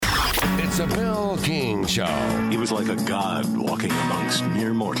It's a Bill King Show. He was like a god walking amongst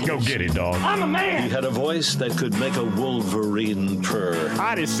mere mortals. Go get it, dog. I'm a man. He had a voice that could make a wolverine purr.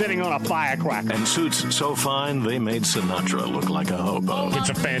 Heart is sitting on a firecracker. And suits so fine they made Sinatra look like a hobo. It's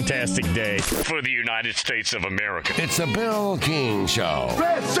a fantastic day for the United States of America. It's a Bill King Show.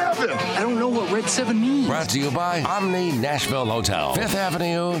 Red 7! I don't know what Red 7 means. Brought to you by Omni Nashville Hotel, 5th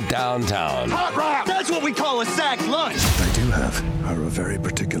Avenue, downtown. Hot rock! That's what we call a sack lunch. I do have a very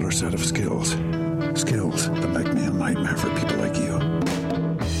particular set of skills. Skills that make me a nightmare for people like you.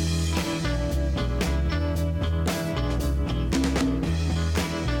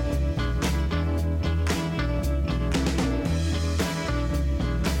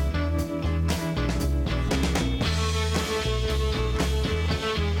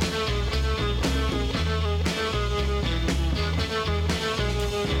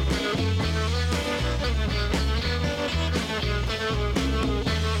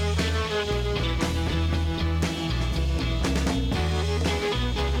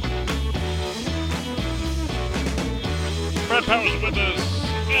 Brad Powers with us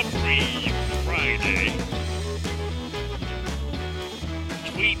every Friday.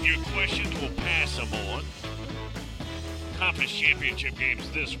 Tweet your questions, we'll pass them on. Conference championship games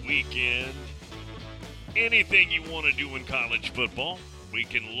this weekend. Anything you want to do in college football, we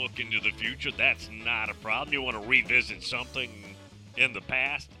can look into the future. That's not a problem. You want to revisit something in the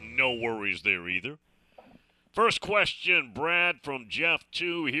past, no worries there either. First question, Brad, from Jeff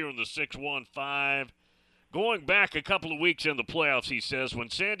 2 here in the 615. Going back a couple of weeks in the playoffs, he says, when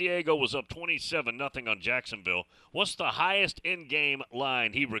San Diego was up 27-0 on Jacksonville, what's the highest in-game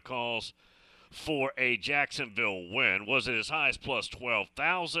line he recalls for a Jacksonville win? Was it as high as plus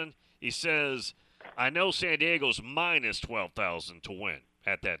 12,000? He says, I know San Diego's minus 12,000 to win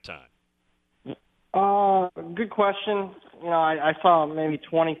at that time. Good question. You know, I saw maybe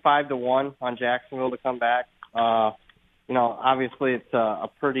 25-1 on Jacksonville to come back. You know, obviously it's a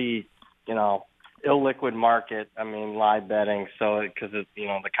pretty, illiquid market. I mean, live betting, so because it's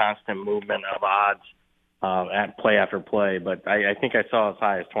the constant movement of odds at play after play. But I think I saw as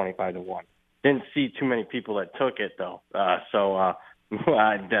high as 25-1. Didn't see too many people that took it though.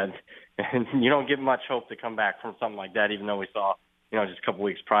 You don't get much hope to come back from something like that. Even though we saw, just a couple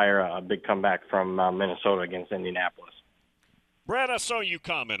weeks prior, a big comeback from Minnesota against Indianapolis. Brad, I saw you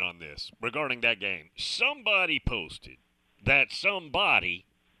comment on this regarding that game. Somebody posted that somebody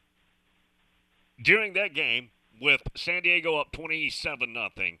during that game, with San Diego up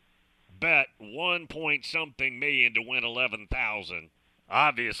 27-0, bet 1-point-something million to win 11,000.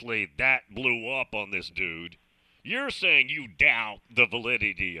 Obviously, that blew up on this dude. You're saying you doubt the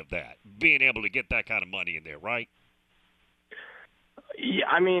validity of that, being able to get that kind of money in there, right? Yeah,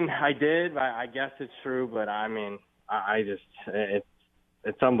 I mean, I did. I guess it's true, but I mean,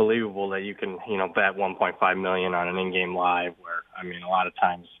 it's unbelievable that you can, bet 1.5 million on an in-game live. Where a lot of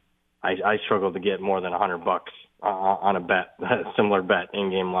times. I struggle to get more than $100 on a bet, a similar bet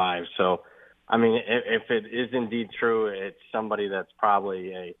in-game live. So, if it is indeed true, it's somebody that's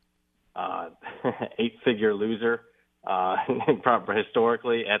probably a 8-figure loser,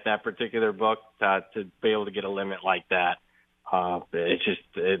 historically at that particular book to be able to get a limit like that.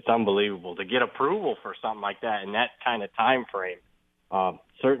 It's unbelievable to get approval for something like that in that kind of time frame.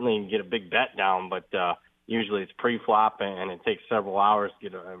 Certainly you can get a big bet down, but usually it's pre-flop, and it takes several hours to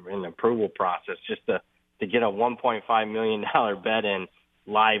get an approval process just to get a $1.5 million bet in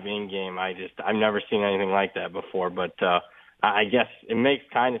live in-game. I've never seen anything like that before, but I guess it makes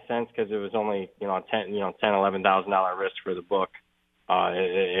kind of sense because it was only, $11,000 risk for the book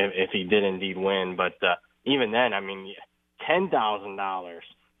if he did indeed win. But even then, $10,000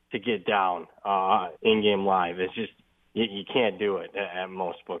 to get down in-game live. It's just, you can't do it at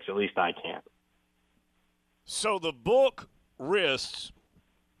most books. At least I can't. So the book risks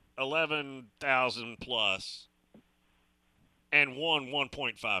 11,000 plus and won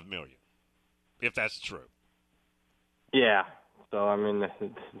 1.5 million, if that's true. Yeah. So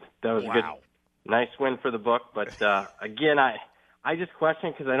that was a good, nice win for the book. But again, I just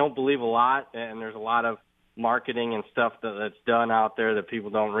question because I don't believe a lot, and there's a lot of marketing and stuff that's done out there that people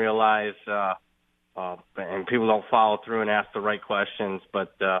don't realize, and people don't follow through and ask the right questions.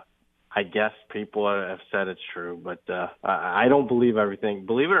 But I guess people have said it's true, but I don't believe everything.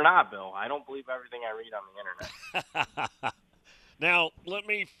 Believe it or not, Bill, I don't believe everything I read on the internet. Now, let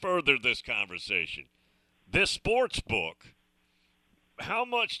me further this conversation. This sports book, how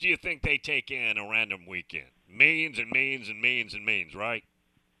much do you think they take in a random weekend? Millions and millions and millions and millions, right?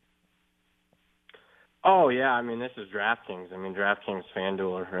 Oh yeah, I mean this is DraftKings. I mean DraftKings,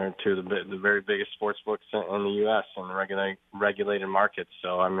 FanDuel are two of the very biggest sports books in the U.S. and regulated markets.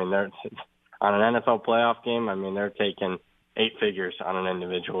 So I mean they're on an NFL playoff game. I mean they're taking 8 figures on an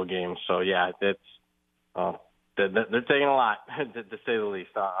individual game. So yeah, it's they're taking a lot to say the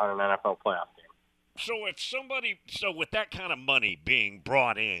least on an NFL playoff game. So with that kind of money being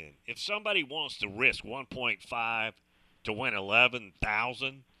brought in, if somebody wants to risk 1.5 to win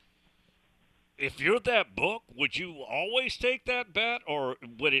 11,000. If you're that book, would you always take that bet, or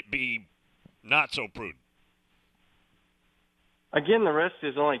would it be not so prudent? Again, the risk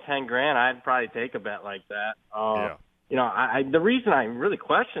is only $10,000. I'd probably take a bet like that. Yeah. You know, the reason I really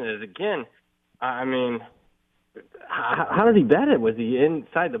question it is, again, I mean, how did he bet it? Was he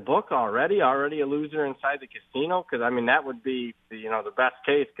inside the book already a loser inside the casino? Because I mean, that would be the best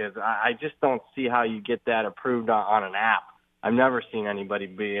case. Because I just don't see how you get that approved on an app. I've never seen anybody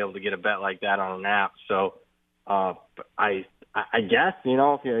be able to get a bet like that on an app. So I guess,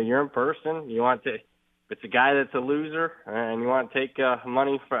 if you're in person, you want to, if it's a guy that's a loser and you want to take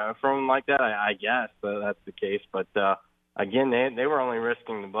money from him like that, I guess that's the case. But again, they were only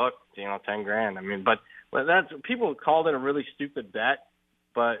risking the book, $10,000. I mean, but that's, people called it a really stupid bet,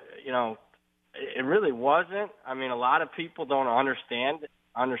 but it really wasn't. I mean, a lot of people don't understand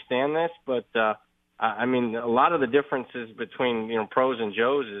this, but I mean, a lot of the differences between, pros and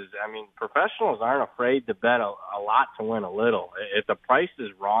Joes is, I mean, professionals aren't afraid to bet a lot to win a little. If the price is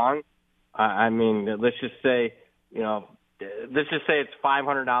wrong, I mean, let's just say it's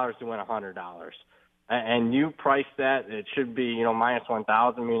 $500 to win $100. And you price that, it should be, minus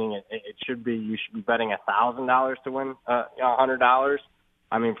 1,000, meaning it should be, you should be betting $1,000 to win $100.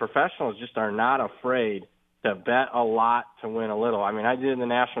 I mean, professionals just are not afraid to bet a lot to win a little. I mean, I did in the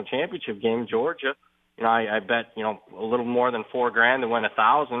national championship game, Georgia. I bet, a little more than $4,000 to win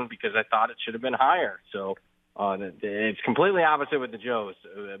 1,000 because I thought it should have been higher. So it's completely opposite with the Joes,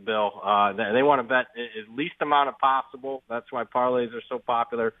 Bill. They want to bet at least amount of possible. That's why parlays are so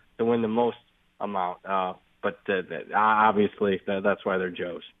popular, to win the most amount. But obviously, that's why they're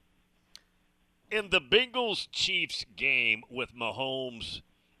Joes. In the Bengals-Chiefs game with Mahomes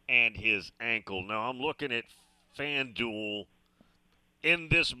and his ankle, now I'm looking at FanDuel. In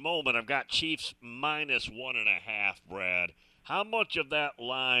this moment, I've got Chiefs minus 1.5, Brad. How much of that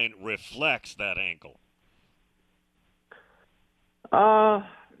line reflects that ankle?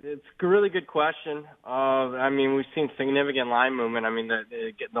 It's a really good question. I mean, we've seen significant line movement. I mean,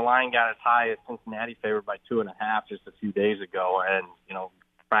 the line got as high as Cincinnati favored by 2.5 just a few days ago. And,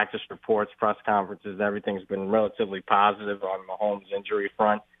 practice reports, press conferences, everything's been relatively positive on Mahomes' injury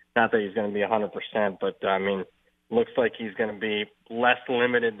front. Not that he's going to be 100%, but, I mean, looks like he's going to be less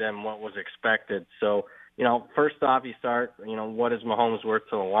limited than what was expected. So, first off, you start, what is Mahomes worth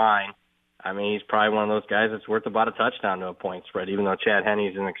to the line? I mean, he's probably one of those guys that's worth about a touchdown to a point spread, even though Chad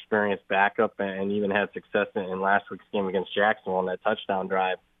Henne's an experienced backup and even had success in last week's game against Jacksonville on that touchdown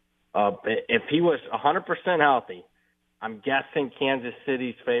drive. If he was 100% healthy, I'm guessing Kansas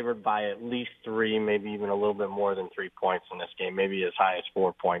City's favored by at least 3, maybe even a little bit more than 3 points in this game, maybe as high as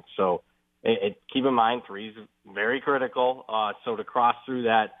 4 points. So, keep in mind, 3 is very critical. So to cross through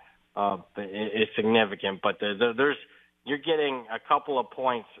that is significant. But you're getting a couple of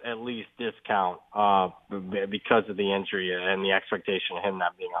points at least discount because of the injury and the expectation of him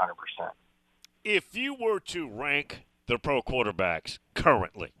not being 100%. If you were to rank the pro quarterbacks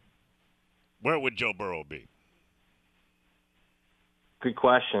currently, where would Joe Burrow be? Good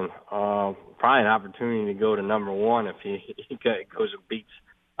question. Probably an opportunity to go to number 1 if he goes and beats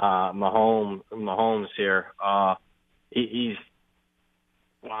Mahomes here. He's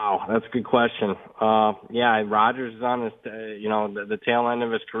wow, that's a good question. Yeah, Rodgers is on his, the tail end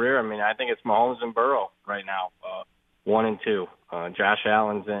of his career. I mean, I think it's Mahomes and Burrow right now, 1 and 2. Josh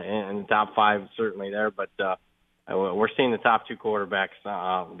Allen's in the top 5 certainly there, but we're seeing the top 2 quarterbacks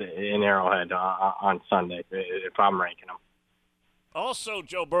in Arrowhead on Sunday if I'm ranking them. Also,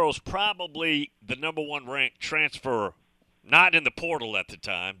 Joe Burrow's probably the number 1 ranked transfer. Not in the portal at the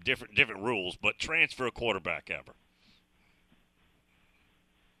time, different rules, but transfer quarterback ever.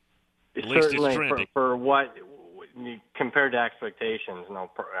 At least it's trending. For what compared to expectations,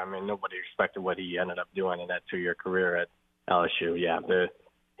 nobody expected what he ended up doing in that 2-year career at LSU. Yeah,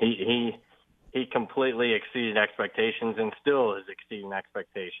 he completely exceeded expectations and still is exceeding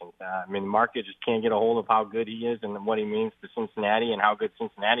expectations. I mean, the market just can't get a hold of how good he is and what he means to Cincinnati and how good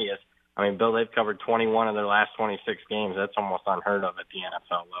Cincinnati is. I mean, Bill, they've covered 21 of their last 26 games. That's almost unheard of at the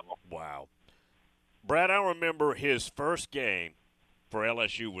NFL level. Wow. Brad, I remember his first game for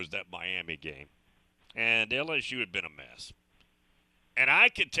LSU was that Miami game. And LSU had been a mess. And I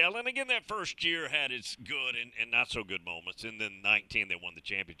could tell, and again, that first year had its good and not so good moments. And then 19, they won the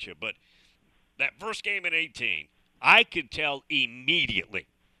championship. But that first game in 18, I could tell immediately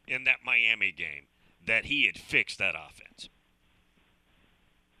in that Miami game that he had fixed that offense.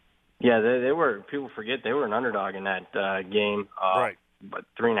 Yeah, they were. People forget they were an underdog in that game. Right. But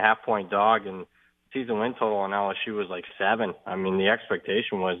 3.5-point dog, and season win total on LSU was like 7. I mean, the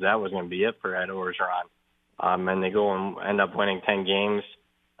expectation was that was going to be it for Ed Orgeron. And they go and end up winning 10 games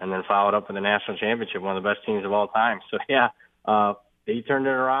and then followed up with the national championship, one of the best teams of all time. So, yeah, he turned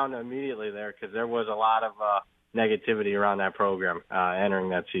it around immediately there because there was a lot of negativity around that program entering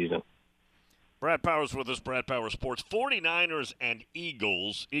that season. Brad Powers with us, Brad Powers Sports. 49ers and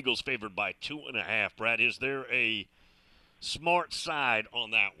Eagles. Eagles favored by 2.5. Brad, is there a smart side on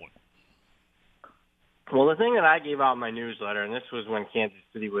that one? Well, the thing that I gave out in my newsletter, and this was when Kansas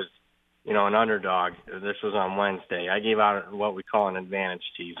City was, an underdog. This was on Wednesday. I gave out what we call an advantage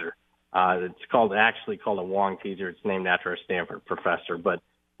teaser. It's actually called a Wong teaser. It's named after a Stanford professor. But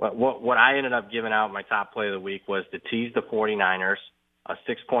what I ended up giving out, my top play of the week, was to tease the 49ers, a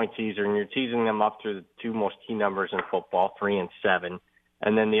 6-point teaser, and you're teasing them up through the two most key numbers in football, 3 and 7.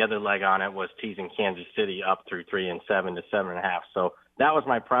 And then the other leg on it was teasing Kansas City up through 3 and 7 to 7.5. So that was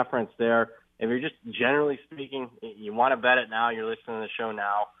my preference there. If you're just generally speaking, you want to bet it now, you're listening to the show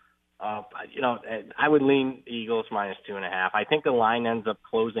now, I would lean Eagles minus 2.5. I think the line ends up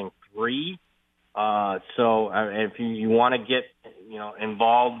closing 3. So if you want to get,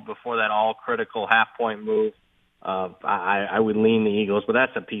 involved before that all-critical half-point move, I would lean the Eagles, but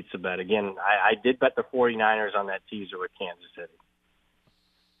that's a pizza bet. Again, I did bet the 49ers on that teaser with Kansas City.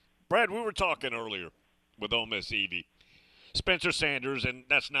 Brad, we were talking earlier with Ole Miss Evie. Spencer Sanders, and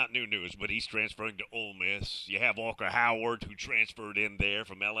that's not new news, but he's transferring to Ole Miss. You have Walker Howard, who transferred in there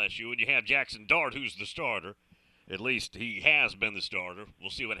from LSU, and you have Jackson Dart, who's the starter. At least he has been the starter. We'll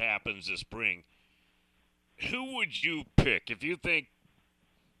see what happens this spring. Who would you pick? If you think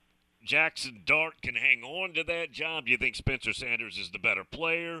Jackson Dart can hang on to that job, do you think Spencer Sanders is the better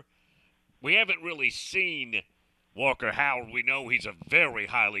player? We haven't really seen Walker Howard. We know he's a very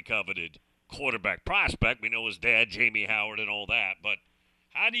highly coveted quarterback prospect. We know his dad, Jamie Howard, and all that. But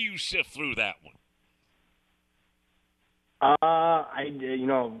how do you sift through that one?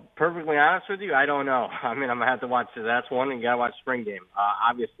 Perfectly honest with you, I don't know. I mean, I'm going to have to watch that's one, and you got to watch spring game.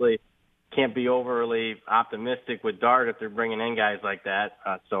 Obviously, can't be overly optimistic with Dart if they're bringing in guys like that.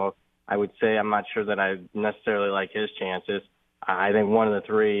 So I would say I'm not sure that I necessarily like his chances. I think one of the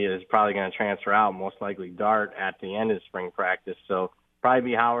three is probably going to transfer out, most likely Dart at the end of spring practice. So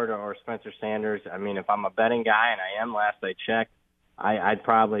probably be Howard or Spencer Sanders. I mean, if I'm a betting guy, and I am last I checked, I'd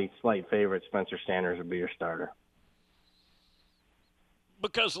probably slight favorite Spencer Sanders would be your starter.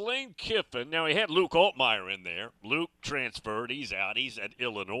 Because Lane Kiffin, now he had Luke Altmaier in there. Luke transferred. He's out. He's at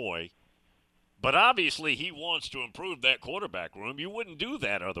Illinois. But obviously he wants to improve that quarterback room. You wouldn't do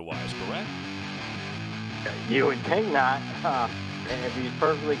that otherwise, correct? You would think not. If he's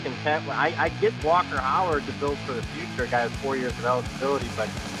perfectly content. I get Walker Howard to build for the future. A guy with 4 years of eligibility, but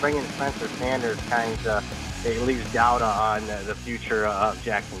bringing Spencer Sanders kind of leaves doubt on the future of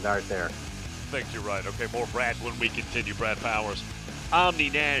Jackson Dart there. I think you're right. Okay, more Brad when we continue. Brad Powers, Omni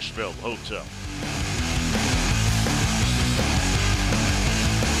Nashville Hotel.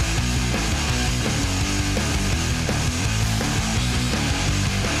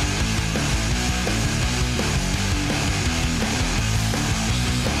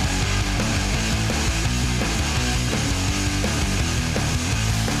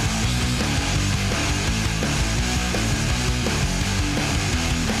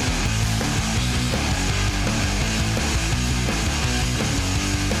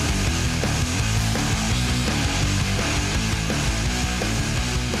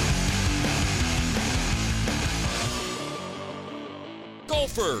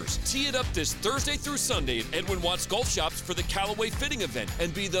 Golfers, tee it up this Thursday through Sunday at Edwin Watts Golf Shops for the Callaway Fitting event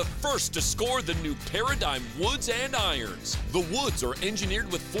and be the first to score the new Paradigm woods and irons. The woods are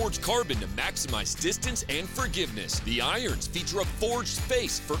engineered with forged carbon to maximize distance and forgiveness. The irons feature a forged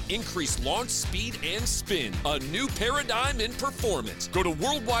face for increased launch speed and spin. A new paradigm in performance. Go to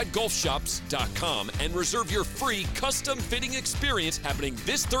worldwidegolfshops.com and reserve your free custom fitting experience happening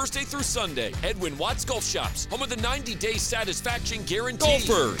this Thursday through Sunday. Edwin Watts Golf Shops, home of the 90-day satisfaction guarantee.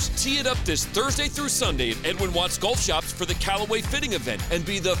 Golfers, tee it up this Thursday through Sunday at Edwin Watts Golf Shops for the Callaway Fitting Event and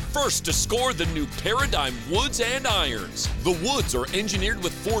be the first to score the new Paradigm Woods and Irons. The woods are engineered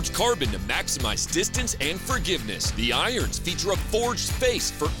with forged carbon to maximize distance and forgiveness. The irons feature a forged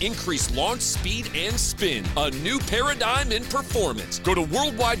face for increased launch speed and spin. A new paradigm in performance. Go to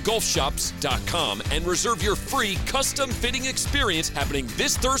worldwidegolfshops.com and reserve your free custom fitting experience happening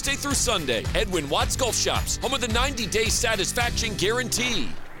this Thursday through Sunday. Edwin Watts Golf Shops, home of the 90-day satisfaction guarantee.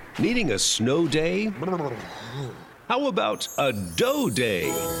 Needing a snow day? How about a dough day?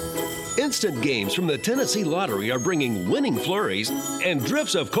 Instant games from the Tennessee Lottery are bringing winning flurries and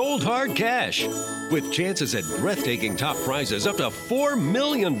drifts of cold, hard cash. With chances at breathtaking top prizes up to $4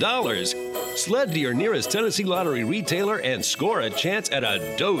 million. Sled to your nearest Tennessee Lottery retailer and score a chance at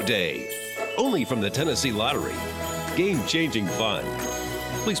a dough day. Only from the Tennessee Lottery. Game-changing fun.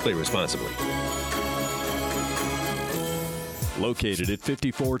 Please play responsibly. Located at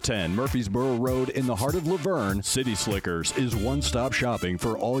 5410 Murfreesboro Road in the heart of Laverne, City Slickers is one-stop shopping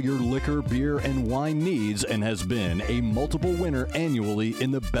for all your liquor, beer, and wine needs and has been a multiple winner annually in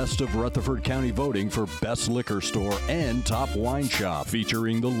the Best of Rutherford County voting for Best Liquor Store and Top Wine Shop.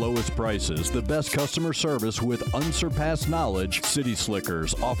 Featuring the lowest prices, the best customer service with unsurpassed knowledge, City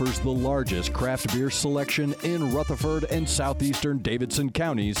Slickers offers the largest craft beer selection in Rutherford and southeastern Davidson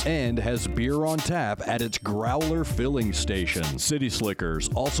counties and has beer on tap at its Growler filling station. City Slickers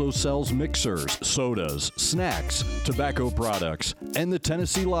also sells mixers, sodas, snacks, tobacco products, and the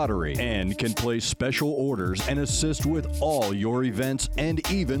Tennessee Lottery, and can place special orders and assist with all your events and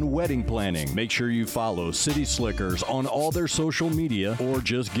even wedding planning. Make sure you follow City Slickers on all their social media or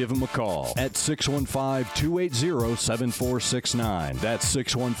just give them a call at 615-280-7469. That's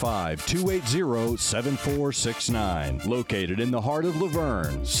 615-280-7469. Located in the heart of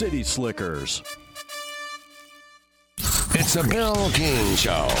Laverne, City Slickers. It's a Bill King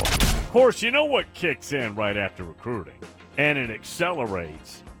Show. Of course, you know what kicks in right after recruiting, and it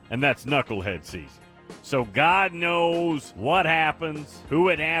accelerates, and that's knucklehead season. So God knows what happens, who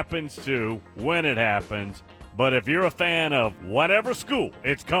it happens to, when it happens, but if you're a fan of whatever school,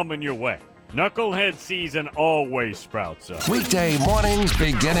 it's coming your way. Knucklehead season always sprouts up. Weekday mornings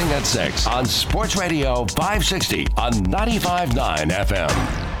beginning at 6 on Sports Radio 560 on 95.9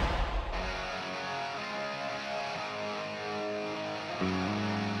 FM.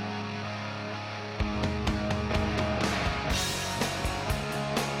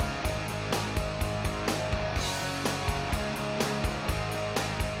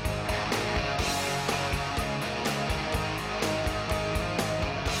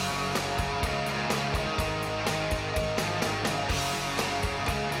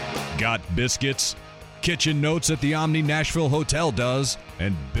 Got biscuits? Kitchen Notes at the Omni Nashville Hotel does,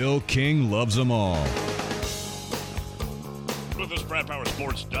 and Bill King loves them all. With us,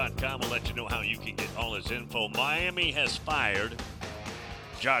 BradPowerSports.com will let you know how you can get all his info. Miami has fired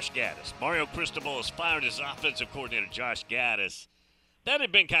Josh Gaddis. Mario Cristobal has fired his offensive coordinator, Josh Gaddis. That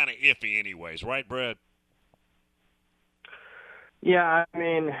had been kind of iffy anyways, right, Brad? Yeah, I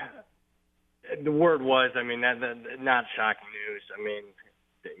mean, the word was, that not shocking news. I mean,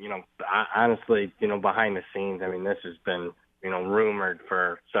 honestly, behind the scenes, this has been, rumored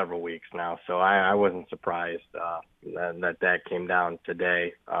for several weeks now. So I wasn't surprised that came down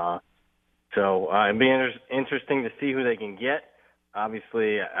today. So it'd be interesting to see who they can get.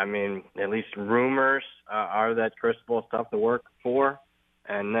 Obviously, at least rumors are that Cristobal tough to work for.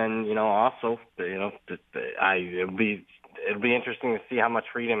 And then, also, it'll be interesting to see how much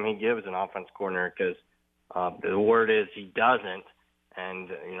freedom he gives an offense coordinator because the word is he doesn't. And,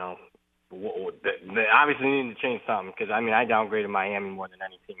 they obviously need to change something because, I downgraded Miami more than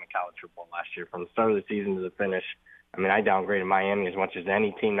any team in college football last year. From the start of the season to the finish, I downgraded Miami as much as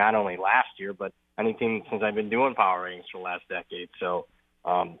any team, not only last year, but any team since I've been doing power ratings for the last decade. So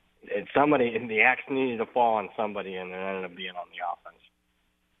it's somebody, the axe needed to fall on somebody, and it ended up being on the offense.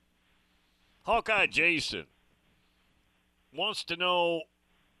 Hawkeye Jason wants to know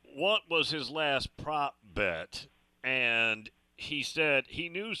what was his last prop bet, and he said he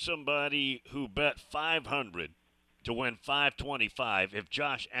knew somebody who bet $500 to win $525 if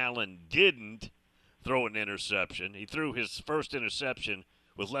Josh Allen didn't throw an interception. He threw his first interception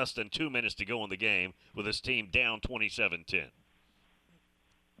with less than 2 minutes to go in the game with his team down 27-10.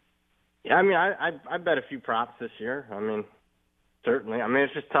 Yeah, I bet a few props this year. Certainly.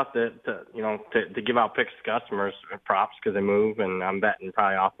 It's just tough to give out picks to customers props because they move, and I'm betting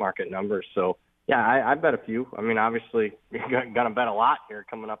probably off-market numbers. So, yeah, I bet a few. Obviously, you're going to bet a lot here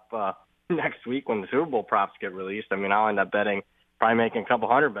coming up next week when the Super Bowl props get released. I'll end up probably making a couple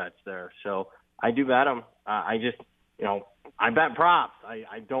hundred bets there. So I do bet them. I bet props.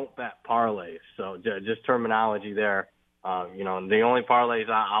 I don't bet parlays. So just terminology there. The only parlays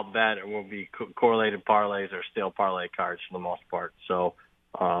I'll bet will be correlated parlays or stale parlay cards for the most part. So,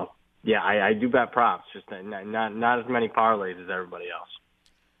 I do bet props, just not as many parlays as everybody else.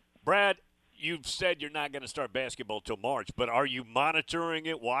 Brad, you've said you're not going to start basketball till March, but are you monitoring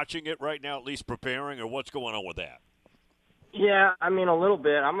it, watching it right now, at least preparing, or what's going on with that? Yeah, I mean, a little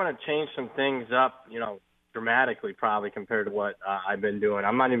bit. I'm going to change some things up, dramatically probably compared to what I've been doing.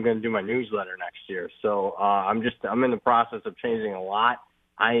 I'm not even going to do my newsletter next year. So I'm in the process of changing a lot.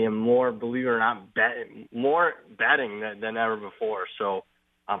 I am more, believe it or not, more betting than ever before. So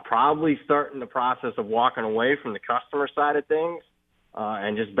I'm probably starting the process of walking away from the customer side of things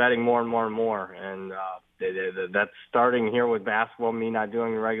and just betting more and more and more. And that's starting here with basketball, me not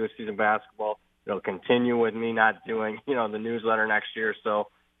doing the regular season basketball. It'll continue with me not doing, the newsletter next year. So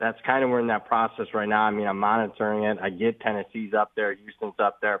that's kind of we're in that process right now. I mean, I'm monitoring it. I get Tennessee's up there, Houston's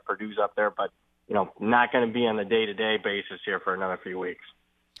up there, Purdue's up there, but, not going to be on the day-to-day basis here for another few weeks.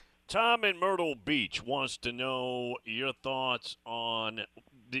 Tom in Myrtle Beach wants to know your thoughts on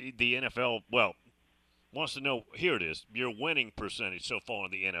the NFL. Well, wants to know, here it is, your winning percentage so far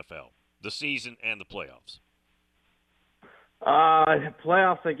in the NFL, the season and the playoffs.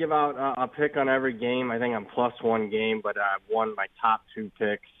 Playoffs, I give out a pick on every game. I think I'm plus one game, but I've won my top two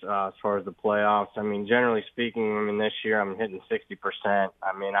picks as far as the playoffs. I mean, generally speaking, this year I'm hitting 60%.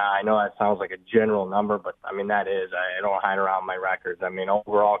 I mean, I know that sounds like a general number, but, that is. I don't hide around my records.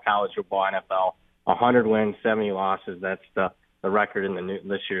 Overall college football, NFL, 100 wins, 70 losses. That's the record in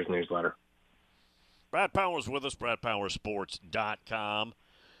this year's newsletter. Brad Powers with us, BradPowersports.com.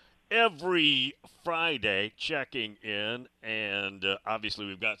 Every Friday checking in, and obviously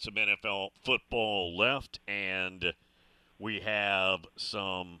we've got some NFL football left, and we have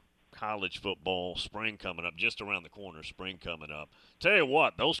some college football spring coming up, just around the corner, spring coming up. Tell you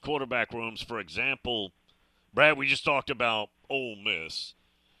what, those quarterback rooms, for example, Brad, we just talked about Ole Miss.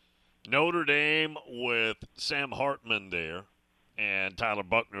 Notre Dame with Sam Hartman there and Tyler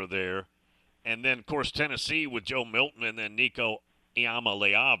Buchner there, and then, of course, Tennessee with Joe Milton and then Nico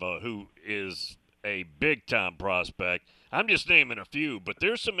Iamaleava, who is a big-time prospect. I'm just naming a few, but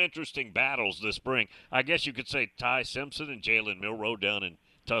there's some interesting battles this spring. I guess you could say Ty Simpson and Jalen Milroe down in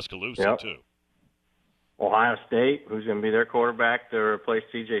Tuscaloosa, too. Ohio State, who's going to be their quarterback to replace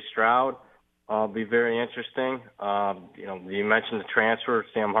C.J. Stroud, be very interesting. You mentioned the transfer,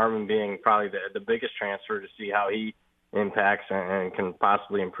 Sam Hartman being probably the biggest transfer, to see how he impacts and can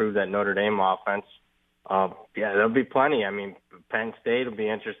possibly improve that Notre Dame offense. There'll be plenty. Penn State will be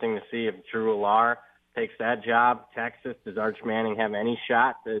interesting to see if Drew Allar takes that job. Texas, does Arch Manning have any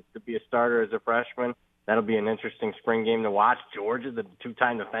shot to be a starter as a freshman? That'll be an interesting spring game to watch. Georgia, the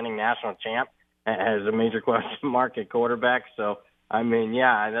two-time defending national champ, has a major question mark at quarterback. So,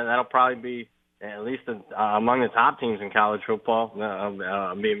 that'll probably be at least among the top teams in college football,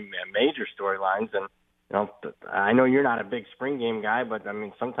 be major storylines. And I know you're not a big spring game guy, but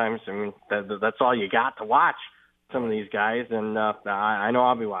sometimes that's all you got to watch some of these guys, and I know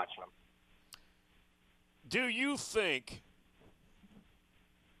I'll be watching them. Do you think,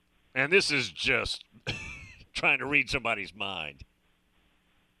 and this is just trying to read somebody's mind,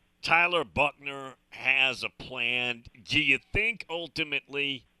 Tyler Buchner has a plan? Do you think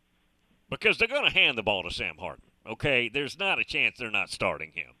ultimately, because they're going to hand the ball to Sam Hartman, okay? There's not a chance they're not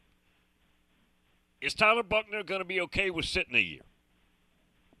starting him. Is Tyler Buchner going to be okay with sitting a year,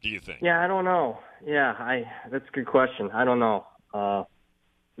 do you think? Yeah, I don't know. Yeah, that's a good question. I don't know.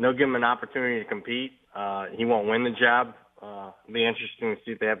 They'll give him an opportunity to compete. He won't win the job. It'll be interesting to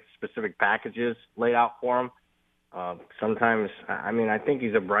see if they have specific packages laid out for him. Sometimes, I think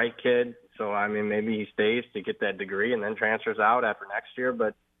he's a bright kid, so, maybe he stays to get that degree and then transfers out after next year.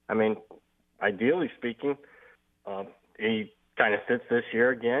 But, ideally speaking, he kind of sits this year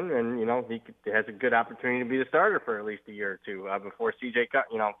again, and he has a good opportunity to be the starter for at least a year or two before CJ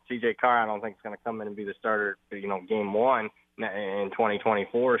Carr. I don't think is going to come in and be the starter, game one in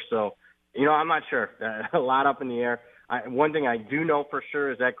 2024. So, I'm not sure. A lot up in the air. One thing I do know for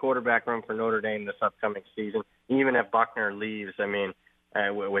sure is that quarterback room for Notre Dame this upcoming season. Even if Buchner leaves,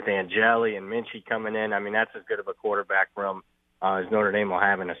 with Angeli and Minchie coming in, that's as good of a quarterback room as Notre Dame will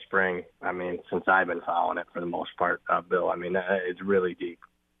have in the spring, since I've been following it for the most part, Bill. It's really deep.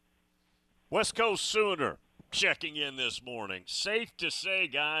 West Coast Sooner checking in this morning. Safe to say,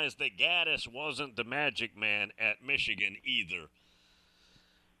 guys, that Gaddis wasn't the magic man at Michigan either.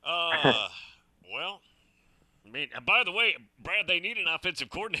 Well, by the way, Brad, they need an offensive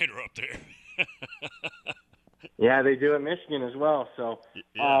coordinator up there. Yeah, they do at Michigan as well. So,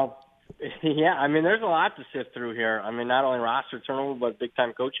 there's a lot to sift through here. Not only roster turnover, but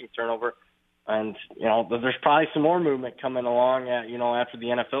big-time coaching turnover. And, there's probably some more movement coming along, after the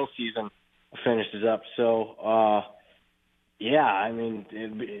NFL season finishes up. So, I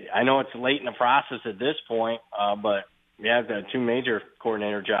know it's late in the process at this point, but, the two major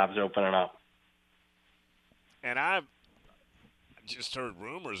coordinator jobs opening up. And I've just heard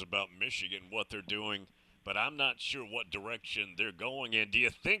rumors about Michigan, what they're doing, but I'm not sure what direction they're going in. Do you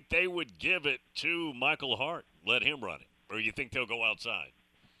think they would give it to Michael Hart, let him run it, or do you think they'll go outside?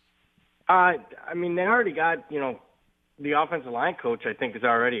 They already got, the offensive line coach, I think, is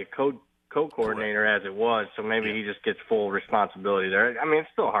already a co-coordinator as it was, so maybe he just gets full responsibility there. It's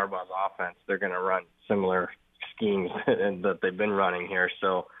still Harbaugh's offense. They're going to run similar schemes that they've been running here.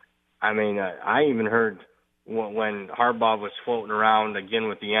 So, I even heard when Harbaugh was floating around again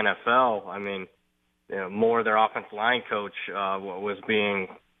with the NFL, more of their offensive line coach was being,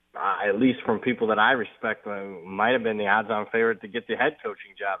 at least from people that I respect, might have been the odds-on favorite to get the head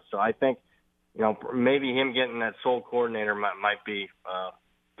coaching job. So I think, maybe him getting that sole coordinator might be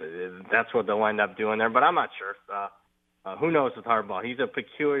that's what they'll end up doing there. But I'm not sure. Who knows with Harbaugh? He's a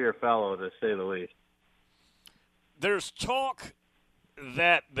peculiar fellow, to say the least. There's talk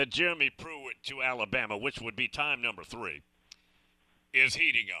that the Jeremy Pruitt to Alabama, which would be time number 3, is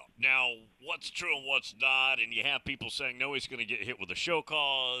heating up. Now, what's true and what's not, and you have people saying, no, he's going to get hit with a show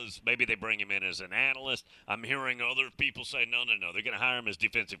cause. Maybe they bring him in as an analyst. I'm hearing other people say, no, they're going to hire him as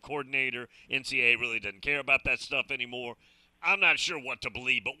defensive coordinator. NCAA really doesn't care about that stuff anymore. I'm not sure what to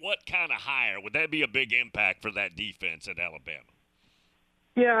believe, but what kind of hire? Would that be a big impact for that defense at Alabama?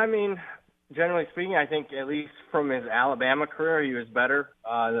 Yeah, generally speaking, I think at least from his Alabama career, he was better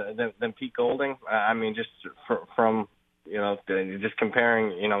than Pete Golding. Just from just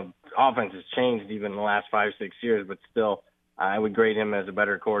comparing, offense has changed even in the last 5-6 years, but still, I would grade him as a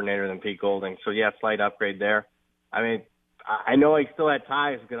better coordinator than Pete Golding. So, slight upgrade there. I know he still had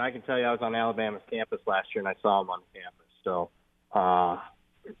ties because I can tell you I was on Alabama's campus last year and I saw him on the campus. So,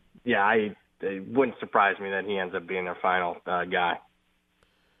 it wouldn't surprise me that he ends up being their final guy.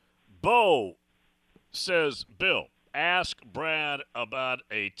 Bo says, Bill, ask Brad about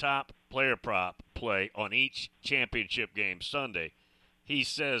a top player prop play on each championship game Sunday. He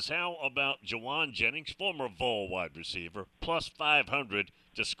says, how about Jawan Jennings, former Vol wide receiver, plus 500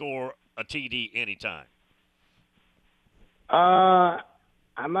 to score a TD anytime?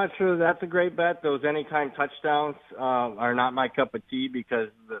 I'm not sure that's a great bet. Those anytime touchdowns are not my cup of tea because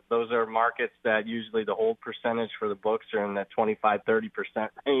those are markets that usually the hold percentage for the books are in that 25-30%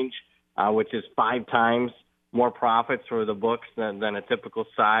 range, which is 5 times more profits for the books than a typical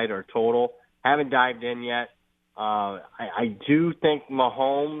side or total. Haven't dived in yet. I do think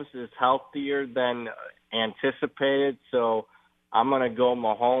Mahomes is healthier than anticipated, so I'm going to go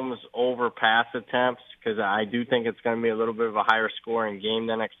Mahomes over pass attempts because I do think it's going to be a little bit of a higher scoring game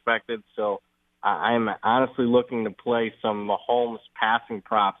than expected. So I'm honestly looking to play some Mahomes passing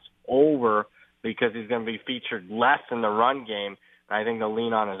props over because he's going to be featured less in the run game. I think they'll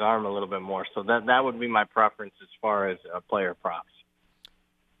lean on his arm a little bit more. So that would be my preference as far as player props.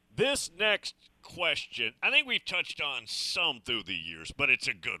 This next question, I think we've touched on some through the years, but it's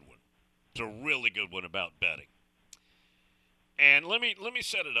a good one. It's a really good one about betting. And let me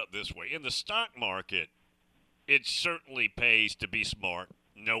set it up this way. In the stock market, it certainly pays to be smart,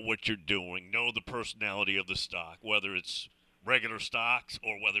 know what you're doing, know the personality of the stock, whether it's regular stocks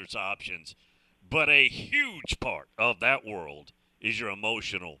or whether it's options. But a huge part of that world is your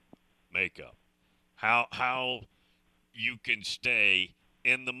emotional makeup. How you can stay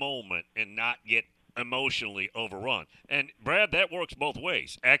in the moment and not get emotionally overrun. And, Brad, that works both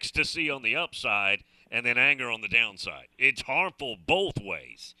ways. Ecstasy on the upside and then anger on the downside. It's harmful both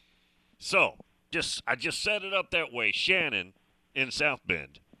ways. So, I just set it up that way. Shannon in South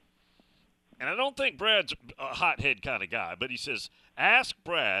Bend. And I don't think Brad's a hothead kind of guy, but he says, ask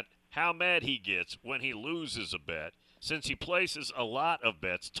Brad how mad he gets when he loses a bet. Since he places a lot of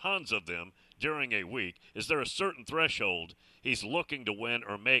bets, tons of them, during a week, is there a certain threshold he's looking to win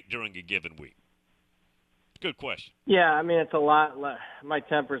or make during a given week? Good question. Yeah, it's a lot. My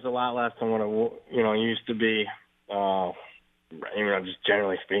temper's a lot less than what it used to be. Just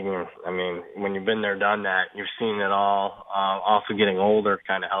generally speaking. When you've been there, done that, you've seen it all. Also, getting older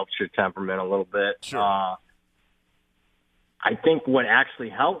kind of helps your temperament a little bit. Sure. I think what actually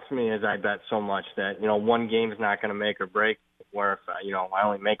helps me is I bet so much that one game is not going to make or break. Where if I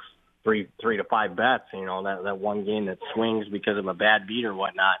only make three to five bets, that one game that swings because of a bad beat or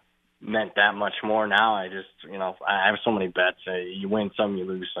whatnot meant that much more. Now I just I have so many bets. You win some, you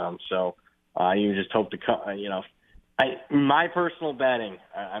lose some. So you just hope to my personal betting.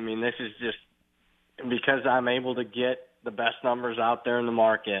 This is just because I'm able to get the best numbers out there in the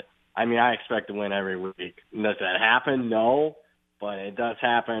market. I mean, I expect to win every week. Does that happen? No, but it does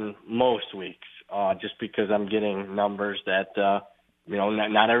happen most weeks. Just because I'm getting numbers that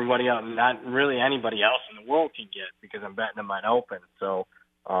not everybody else, not really anybody else in the world can get, because I'm betting them on open. So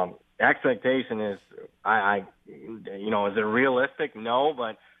expectation is, is it realistic? No,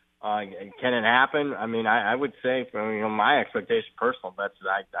 but can it happen? I mean, I would say, my expectation, personal bets, is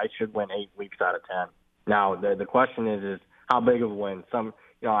I should win 8 weeks out of 10. Now the question is how big of a win? Some,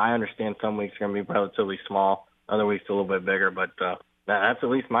 I understand some weeks are going to be relatively small, other weeks a little bit bigger, but that's at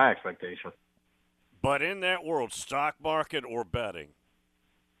least my expectation. But in that world, stock market or betting,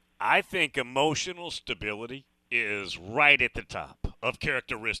 I think emotional stability is right at the top of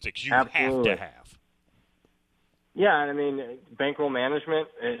characteristics you Absolutely. have to have. Yeah, I mean, bankroll management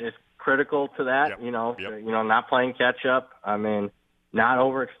is critical to that. Yep. Not playing catch up. I mean, not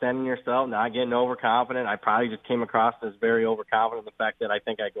overextending yourself, not getting overconfident. I probably just came across as very overconfident in the fact that I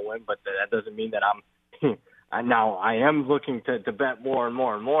think I can win, but that doesn't mean that I'm. Now, I am looking to bet more and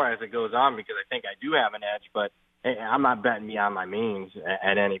more and more as it goes on, because I think I do have an edge, but I'm not betting beyond my means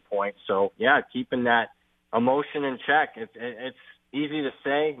at any point. So, yeah, keeping that emotion in check. It's easy to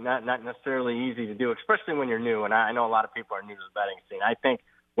say, not necessarily easy to do, especially when you're new. And I know a lot of people are new to the betting scene. I think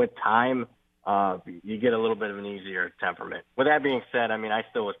with time, you get a little bit of an easier temperament. With that being said, I mean, I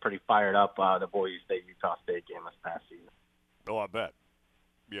still was pretty fired up the Boise State-Utah State game this past season. Oh, I bet.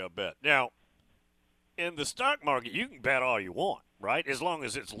 Yeah, I bet. Now, in the stock market, you can bet all you want, right? As long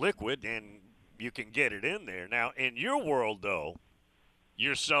as it's liquid and you can get it in there. Now, in your world, though,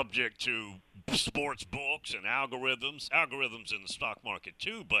 you're subject to sports books and algorithms in the stock market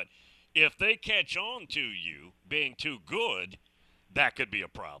too. But if they catch on to you being too good, that could be a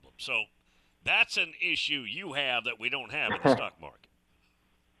problem. So that's an issue you have that we don't have in the stock market.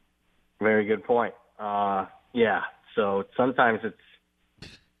 Very good point. Yeah. So sometimes it's,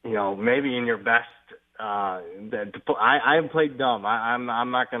 maybe in your best. I have played dumb. I'm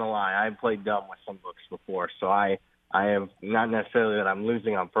not going to lie. I've played dumb with some books before. So I have, not necessarily that I'm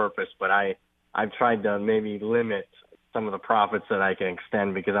losing on purpose, but I've tried to maybe limit some of the profits that I can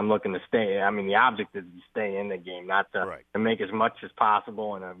extend, because I'm looking to stay. I mean, the object is to stay in the game, not to make as much as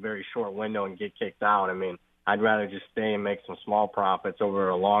possible in a very short window and get kicked out. I mean, I'd rather just stay and make some small profits over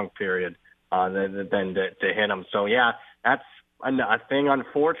a long period than to hit them. So, yeah, that's a thing,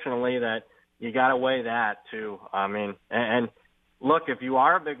 unfortunately, that you got to weigh that too. I mean, and look, if you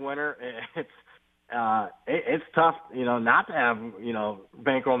are a big winner, it's tough, not to have,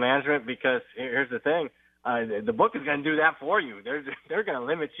 bankroll management, because here's the thing. The book is going to do that for you. They're going to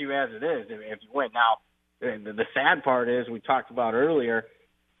limit you as it is if you win. Now, the sad part is, we talked about earlier,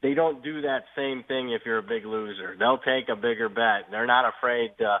 they don't do that same thing if you're a big loser. They'll take a bigger bet. They're not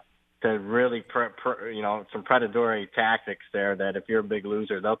afraid to really, some predatory tactics there, that if you're a big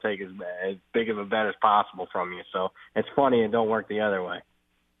loser, they'll take as big of a bet as possible from you. So it's funny, it don't work the other way.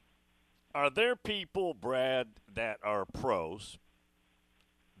 Are there people, Brad, that are pros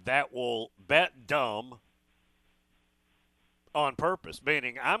that will bet dumb on purpose?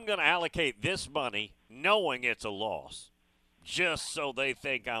 Meaning, I'm going to allocate this money knowing it's a loss, just so they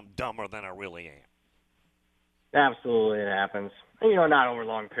think I'm dumber than I really am. Absolutely, it happens. Not over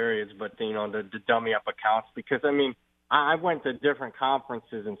long periods, but, the dummy up accounts. Because, I mean, I went to different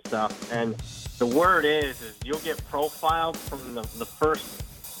conferences and stuff, and the word is you'll get profiled from the first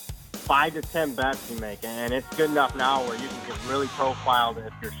 5 to 10 bets you make. And it's good enough now where you can get really profiled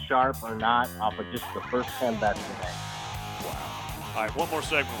if you're sharp or not off of just the first 10 bets you make. Wow. All right, one more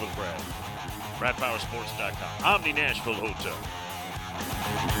segment with Brad. BradPowerSports.com. Omni Nashville Hotel.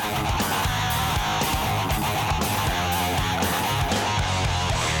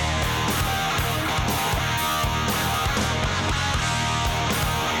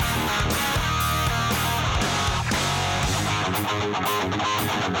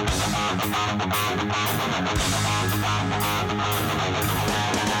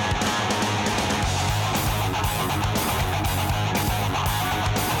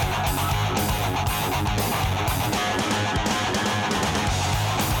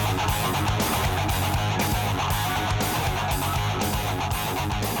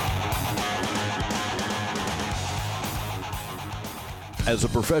 As a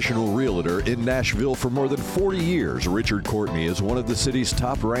professional realtor in Nashville for more than 40 years, Richard Courtney is one of the city's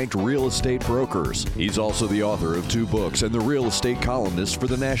top-ranked real estate brokers. He's also the author of 2 books and the real estate columnist for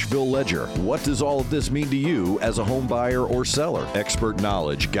the Nashville Ledger. What does all of this mean to you as a home buyer or seller? Expert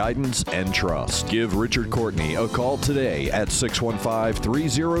knowledge, guidance, and trust. Give Richard Courtney a call today at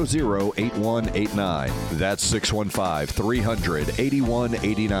 615-300-8189. That's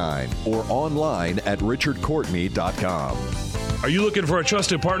 615-300-8189. Or online at richardcourtney.com. Are you looking for a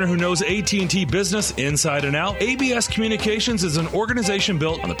trusted partner who knows AT&T business inside and out? ABS Communications is an organization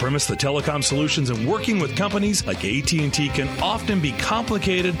built on the premise that telecom solutions and working with companies like AT&T can often be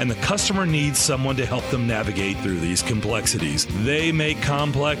complicated, and the customer needs someone to help them navigate through these complexities. They make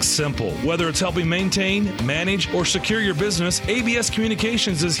complex simple. Whether it's helping maintain, manage, or secure your business, ABS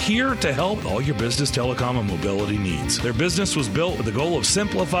Communications is here to help with all your business, telecom, and mobility needs. Their business was built with the goal of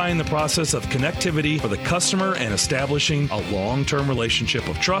simplifying the process of connectivity for the customer and establishing a long-term relationship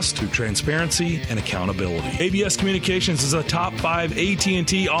of trust through transparency and accountability. ABS Communications is a top 5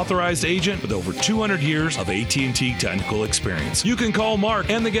 AT&T authorized agent with over 200 years of AT&T technical experience. You can call Mark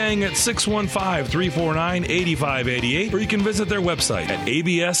and the gang at 615-349-8588, or you can visit their website at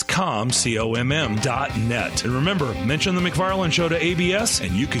abscomm.net. And remember, mention the McFarland Show to ABS,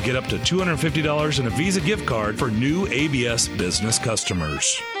 and you could get up to $250 in a Visa gift card for new ABS business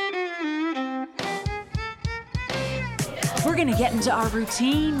customers. We're going to get into our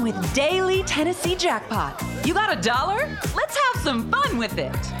routine with Daily Tennessee Jackpot. You got $1? Let's have some fun with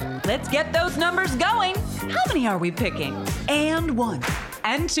it. Let's get those numbers going. How many are we picking? And 1,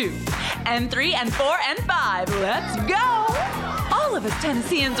 and 2, and 3, and 4, and 5. Let's go. All of us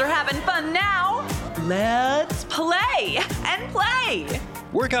Tennesseans are having fun now. Let's play and play.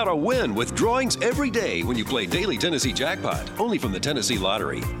 Work out a win with drawings every day when you play Daily Tennessee Jackpot. Only from the Tennessee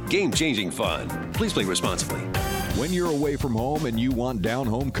Lottery. Game-changing fun. Please play responsibly. When you're away from home and you want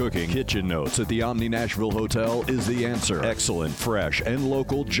down-home cooking, Kitchen Notes at the Omni Nashville Hotel is the answer. Excellent, fresh, and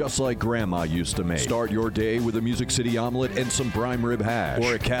local, just like Grandma used to make. Start your day with a Music City omelet and some prime rib hash,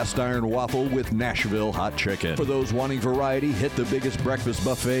 or a cast iron waffle with Nashville hot chicken. For those wanting variety, hit the biggest breakfast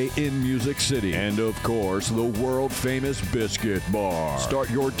buffet in Music City. And of course, the world-famous Biscuit Bar. Start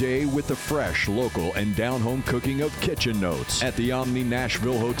your day with the fresh, local, and down-home cooking of Kitchen Notes at the Omni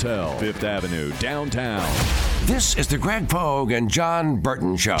Nashville Hotel, 5th Avenue, downtown. This is the Greg Pogue and John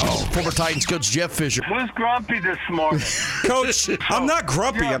Burton Show. Former Titans coach Jeff Fisher. Who's grumpy this morning? Coach, I'm not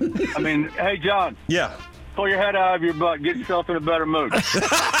grumpy. Hey, John. Yeah. Pull your head out of your butt. Get yourself in a better mood.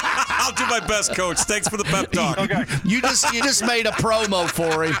 I'll do my best, Coach. Thanks for the pep talk. Okay. You just made a promo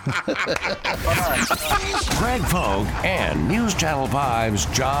for him. Greg Pogue and News Channel 5's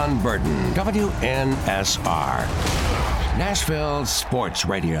John Burton. WNSR. Nashville Sports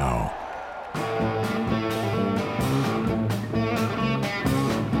Radio.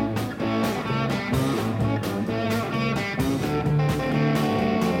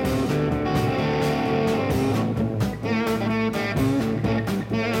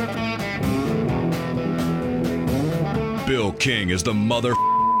 Bill King is the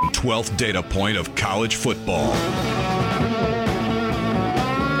 12th data point of college football.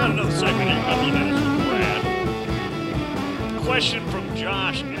 Got another segment here coming in from Brad. Question from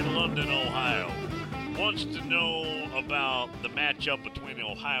Josh in London, Ohio. Wants to know about the matchup between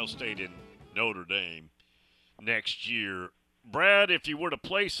Ohio State and Notre Dame next year. Brad, if you were to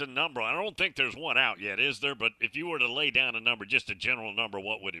place a number, I don't think there's one out yet, is there? But if you were to lay down a number, just a general number,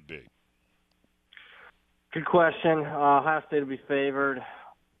 what would it be? Good question. Ohio State will be favored.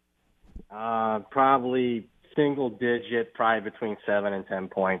 Probably single digit, probably between 7 and 10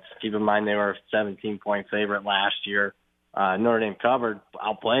 points. Keep in mind they were a 17-point favorite last year. Notre Dame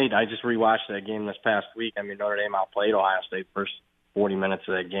outplayed. I just rewatched that game this past week. I mean, Notre Dame outplayed Ohio State first 40 minutes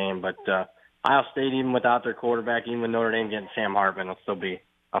of that game. But Ohio State, even without their quarterback, even with Notre Dame getting Sam Hartman, will still be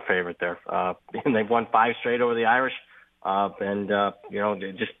a favorite there. And they've won 5 straight over the Irish.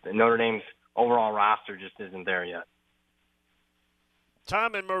 Just Notre Dame's overall roster just isn't there yet.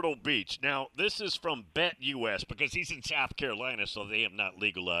 Tom in Myrtle Beach. Now, this is from BetUS because he's in South Carolina, so they have not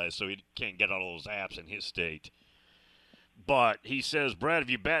legalized, so he can't get all those apps in his state. But he says, Brad, have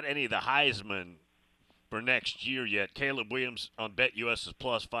you bet any of the Heisman for next year yet? Caleb Williams on BetUS is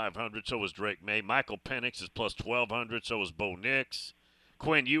plus 500, so is Drake May. Michael Penix is plus 1,200, so is Bo Nix.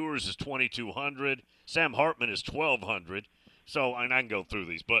 Quinn Ewers is 2,200. Sam Hartman is 1,200. So, and I can go through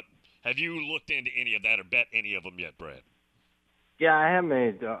these, but have you looked into any of that or bet any of them yet, Brad? Yeah, I have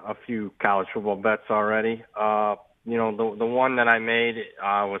made a few college football bets already. The one that I made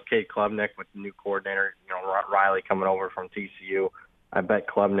was Kate Klubnik with the new coordinator, Riley coming over from TCU. I bet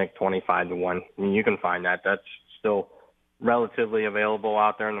Klubnik 25-1. I mean, you can find that. That's still relatively available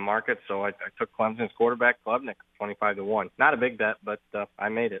out there in the market. So I took Clemson's quarterback, Klubnik, 25-1. Not a big bet, but I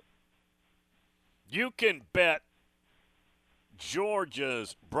made it. You can bet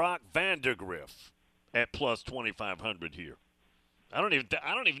Georgia's Brock Vandagriff at plus 2,500 here. I don't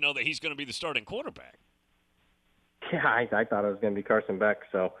even know that he's going to be the starting quarterback. Yeah, I thought it was going to be Carson Beck.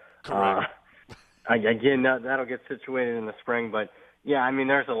 So correct. Again, that'll get situated in the spring. But yeah, I mean,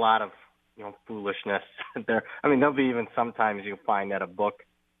 there's a lot of foolishness there. I mean, there'll be even sometimes you'll find at a book,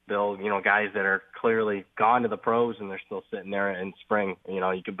 Bill, guys that are clearly gone to the pros and they're still sitting there in spring.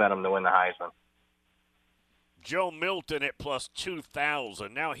 You could bet them to win the Heisman. Joe Milton at plus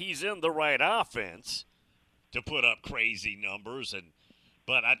 2,000. Now, he's in the right offense to put up crazy numbers, and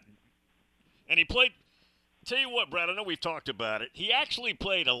he played. Tell you what, Brad, I know we've talked about it. He actually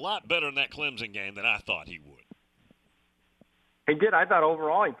played a lot better in that Clemson game than I thought he would. He did. I thought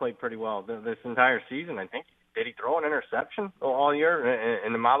overall he played pretty well this entire season. I think. Did he throw an interception all year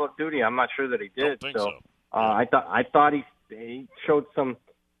in the mob-up duty? I'm not sure that he did. Don't think so. I thought he showed some.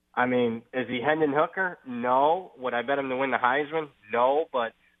 I mean, is he Hendon Hooker? No. Would I bet him to win the Heisman? No.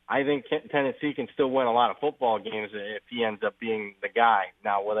 But I think Tennessee can still win a lot of football games if he ends up being the guy.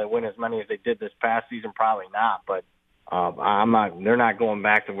 Now, will they win as many as they did this past season? Probably not. But I'm not. They're not going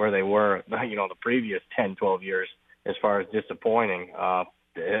back to where they were, the previous 10, 12 years as far as disappointing.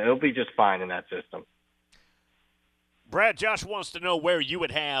 It'll be just fine in that system. Brad, Josh wants to know where you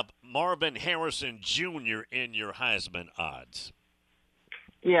would have Marvin Harrison Jr. in your Heisman odds.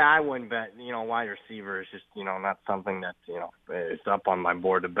 Yeah, I wouldn't bet. Wide receiver is just, not something that, is up on my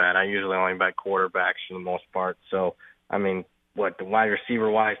board to bet. I usually only bet quarterbacks for the most part. So, I mean, the wide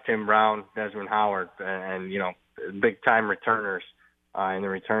receiver-wise, Tim Brown, Desmond Howard, and big-time returners in the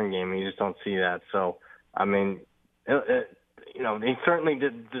return game. You just don't see that. So, I mean, he certainly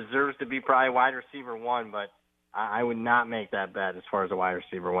deserves to be probably wide receiver one, but I would not make that bet as far as a wide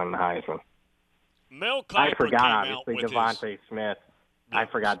receiver winning the Heisman. Mel Kiper I forgot, came obviously, out with Devontae Smith. I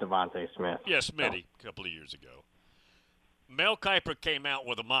forgot Devontae Smith. Yeah, Smitty, a couple of years ago. Mel Kiper came out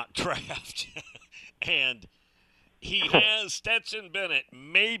with a mock draft, and he has Stetson Bennett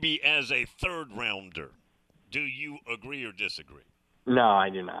maybe as a third-rounder. Do you agree or disagree? No, I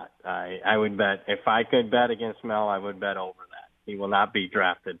do not. I would bet. If I could bet against Mel, I would bet over that. He will not be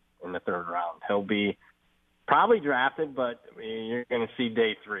drafted in the third round. He'll be probably drafted, but you're going to see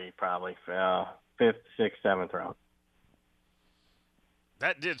day 3 probably, 5th, 6th, 7th round.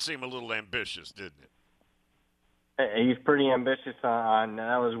 That did seem a little ambitious, didn't it? He's pretty ambitious on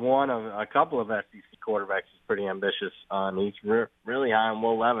that was one of a couple of SEC quarterbacks he's pretty ambitious on. He's really high on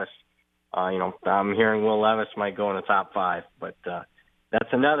Will Levis. I'm hearing Will Levis might go in the top 5, but that's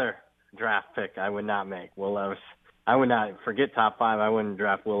another draft pick I would not make. Will Levis, I would not forget top 5. I wouldn't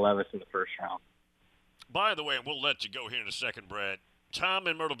draft Will Levis in the first round. By the way, we'll let you go here in a second, Brad. Tom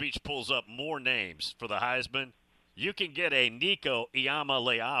in Myrtle Beach pulls up more names for the Heisman. You can get a Nico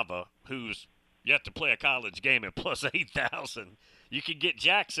Iamaleava, who's yet to play a college game, at plus 8,000. You can get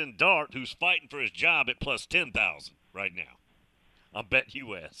Jackson Dart, who's fighting for his job, at plus 10,000 right now on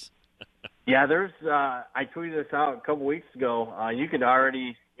BetUS. Yeah, there's. I tweeted this out a couple weeks ago. You could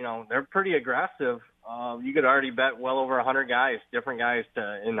already, they're pretty aggressive. You could already bet well over 100 guys, different guys,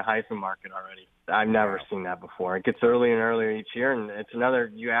 in the Heisman market already. I've never seen that before. It gets earlier and earlier each year, and it's another.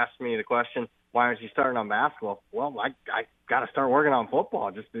 You asked me the question, why aren't you starting on basketball? Well, I got to start working on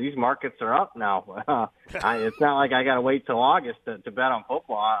football. Just these markets are up now. It's not like I got to wait till August to bet on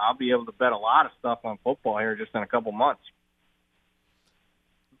football. I'll be able to bet a lot of stuff on football here just in a couple months.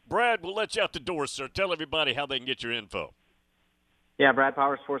 Brad, we'll let you out the door, sir. Tell everybody how they can get your info. Yeah,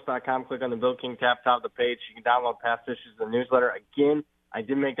 BradPowerSports.com. Click on the Bill King tab, top of the page. You can download past issues of the newsletter. Again, I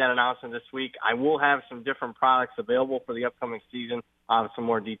did make that announcement this week. I will have some different products available for the upcoming season. I'll have some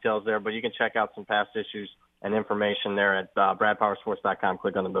more details there, but you can check out some past issues and information there at BradPowerSports.com.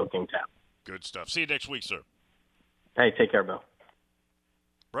 Click on the Bill King tab. Good stuff. See you next week, sir. Hey, take care, Bill.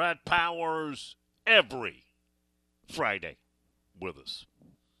 Brad Powers every Friday with us.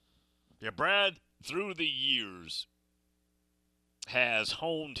 Yeah, Brad, through the years, has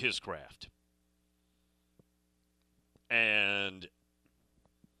honed his craft. And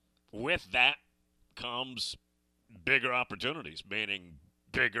with that comes bigger opportunities, meaning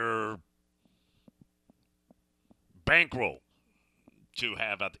bigger bankroll to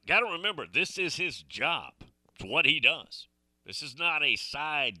have out there. Got to remember, this is his job. It's what he does. This is not a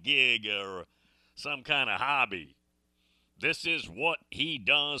side gig or some kind of hobby. This is what he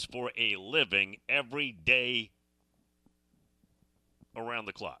does for a living every day around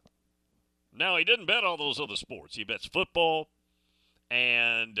the clock. Now, he didn't bet all those other sports. He bets football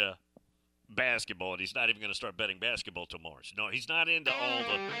and basketball, and he's not even going to start betting basketball till March. No, he's not into all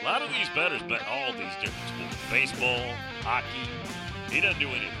the – a lot of these bettors bet all these different sports. Baseball, hockey. He doesn't do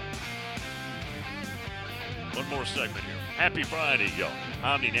anything. One more segment here. Happy Friday, y'all.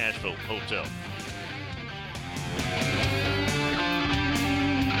 Omni Nashville Hotel.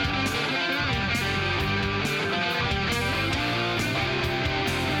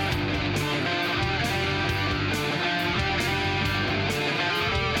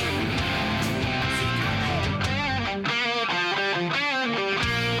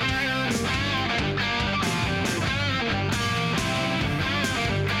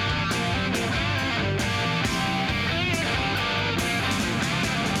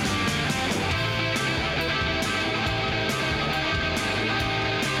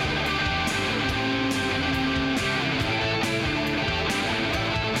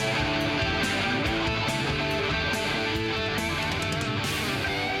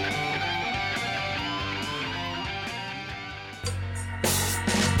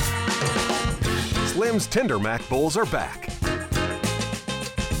 Slim's Tender Mac Bowls are back.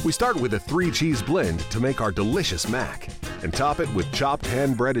 We start with a 3-cheese blend to make our delicious mac and top it with chopped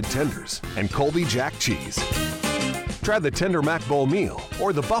hand-breaded tenders and Colby Jack cheese. Try the Tender Mac Bowl meal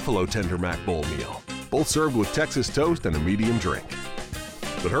or the Buffalo Tender Mac Bowl meal, both served with Texas toast and a medium drink.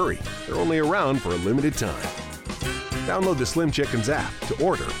 But hurry, they're only around for a limited time. Download the Slim Chickens app to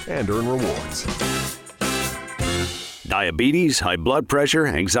order and earn rewards. Diabetes, high blood pressure,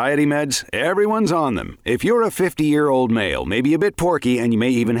 anxiety meds, everyone's on them. If you're a 50-year-old male, maybe a bit porky, and you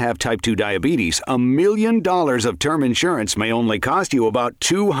may even have type 2 diabetes, $1 million of term insurance may only cost you about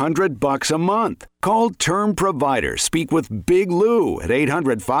 $200 a month. Call Term Provider. Speak with Big Lou at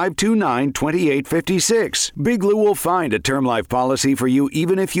 800-529-2856. Big Lou will find a term life policy for you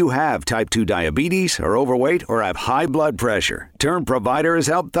even if you have type 2 diabetes, are overweight, or have high blood pressure. Term Provider has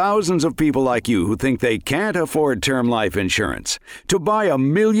helped thousands of people like you who think they can't afford term life insurance. To buy $1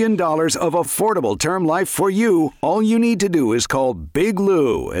 million of affordable term life for you, all you need to do is call Big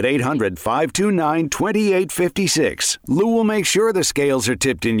Lou at 800-529-2856. Lou will make sure the scales are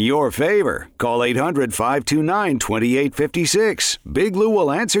tipped in your favor. Call 800-529-2856. Big Lou will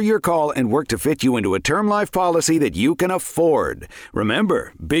answer your call and work to fit you into a term life policy that you can afford.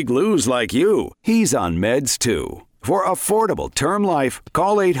 Remember, Big Lou's like you. He's on meds too. For affordable term life,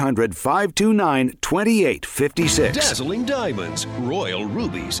 call 800-529-2856. Dazzling diamonds, royal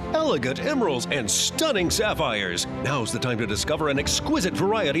rubies, elegant emeralds, and stunning sapphires. Now's the time to discover an exquisite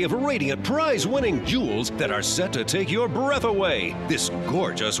variety of radiant, prize-winning jewels that are set to take your breath away. This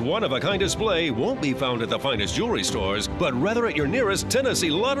gorgeous, one-of-a-kind display won't be found at the finest jewelry stores, but rather at your nearest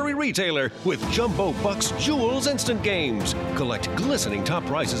Tennessee Lottery retailer with Jumbo Bucks Jewels Instant Games. Collect glistening top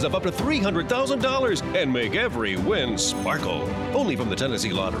prizes of up to $300,000 and make every win sparkle. Only from the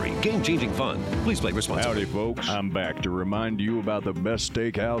Tennessee Lottery. Game-changing fun. Please play responsibly. Howdy, folks. I'm back to remind you about the best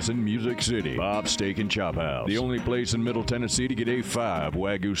steakhouse in Music City, Bob's Steak and Chop House. The only place in Middle Tennessee to get A5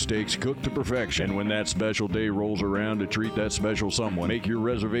 Wagyu steaks cooked to perfection. And when that special day rolls around to treat that special someone, make your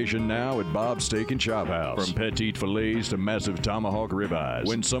reservation now at Bob's Steak and Chop House. From petite fillets to massive tomahawk ribeyes.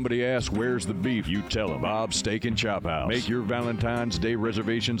 When somebody asks where's the beef, you tell them Bob's Steak and Chop House. Make your Valentine's Day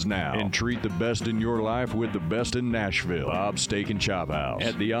reservations now and treat the best in your life with the best in Nashville. Bob's Steak and Chop House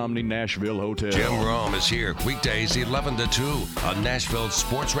at the Omni Nashville Hotel. Jim Rome is here weekdays 11 to 2 on Nashville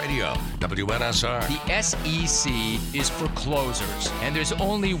Sports Radio, WNSR. The SEC is for closers, and there's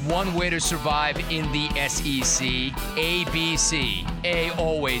only one way to survive in the SEC, ABC. A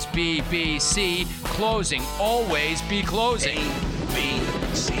always, B, B, C, closing, always be closing. A, B,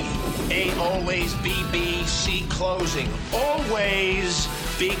 C. A always, B, B, C, closing. Always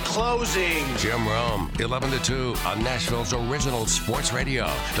be closing. Jim Rome, 11 to 2 on Nashville's original sports radio,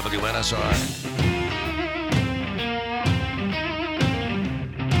 WNSR.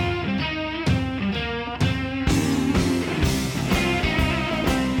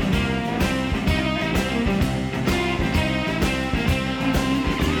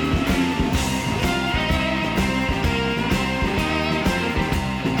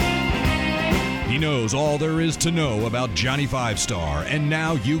 Knows all there is to know about Johnny Five Star, and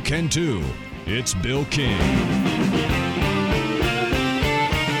now you can too. It's Bill King.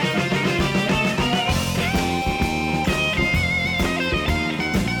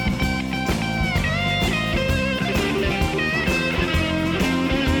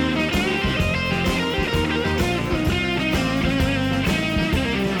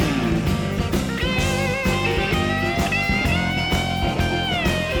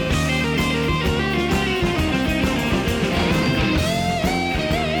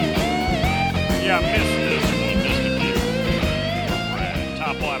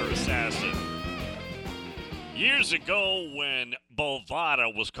 Ago when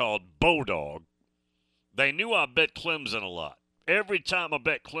Bovada was called Bodog, they knew I bet Clemson a lot. Every time I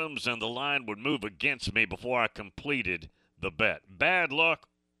bet Clemson, the line would move against me before I completed the bet. Bad luck,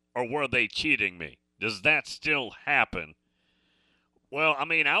 or were they cheating me? Does that still happen? Well, I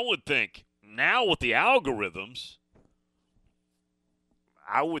mean, I would think now with the algorithms,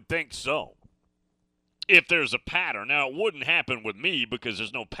 I would think so. If there's a pattern. Now, it wouldn't happen with me because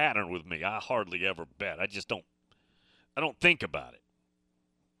there's no pattern with me. I hardly ever bet. I don't think about it.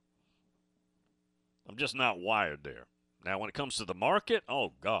 I'm just not wired there. Now, when it comes to the market,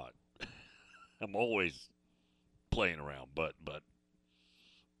 oh, God. I'm always playing around. But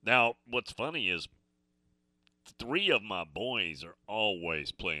now, what's funny is 3 of my boys are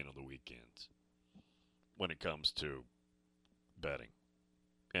always playing on the weekends when it comes to betting.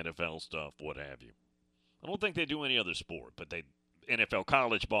 NFL stuff, what have you. I don't think they do any other sport, but NFL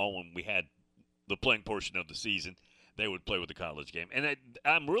college ball when we had the playing portion of the season. they would play with the college game. And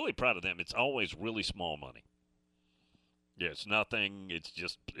I'm really proud of them. It's always really small money. Yeah, it's nothing. It's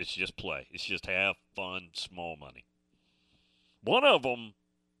just play. It's just have fun, small money. One of them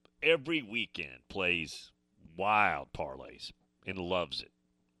every weekend plays wild parlays and loves it.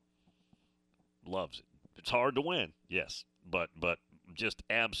 Loves it. It's hard to win, yes, but just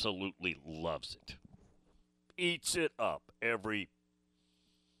absolutely loves it. Eats it up every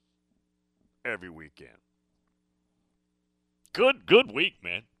weekend. Good week,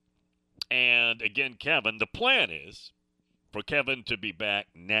 man. And again, Kevin, the plan is for Kevin to be back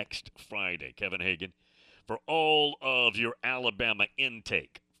next Friday, Kevin Hagan, for all of your Alabama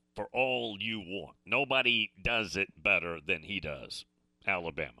intake, for all you want. Nobody does it better than he does,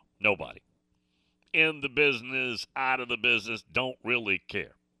 Alabama. Nobody. In the business, out of the business, don't really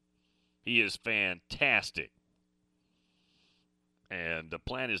care. He is fantastic. And the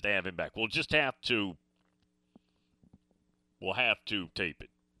plan is to have him back. We'll have to tape it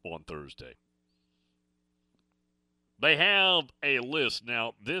on Thursday. They have a list.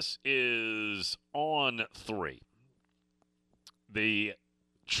 Now, this is on 3. The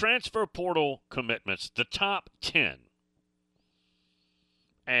transfer portal commitments, the top 10.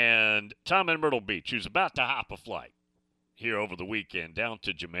 And Tom in Myrtle Beach, who's about to hop a flight here over the weekend down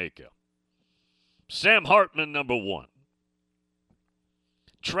to Jamaica. Sam Hartman, number 1.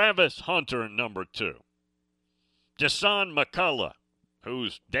 Travis Hunter, number 2. Jason McCullough,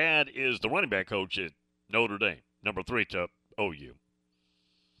 whose dad is the running back coach at Notre Dame, number 3 to OU.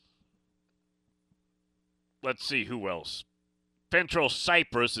 Let's see who else. Fentrell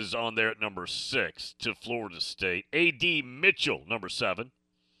Cypress is on there at number 6 to Florida State. A.D. Mitchell, number 7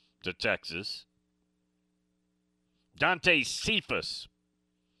 to Texas. Dante Cephas,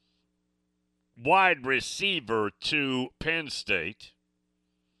 wide receiver to Penn State.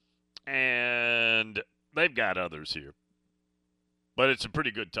 And they've got others here. But it's a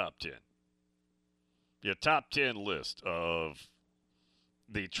pretty good top 10. Yeah, top 10 list of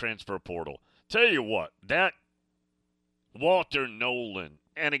the transfer portal. Tell you what, that Walter Nolan,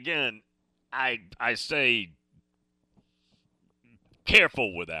 and again, I say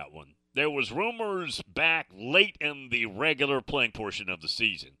careful with that one. There was rumors back late in the regular playing portion of the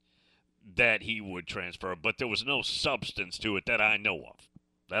season that he would transfer, but there was no substance to it that I know of.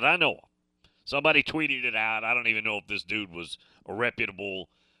 Somebody tweeted it out. I don't even know if this dude was a reputable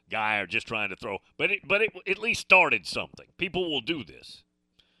guy or just trying to throw. But it at least started something. People will do this,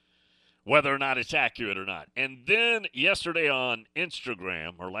 whether or not it's accurate or not. And then yesterday on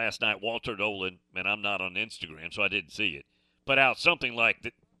Instagram, or last night, Walter Nolan, and I'm not on Instagram, so I didn't see it, put out something like,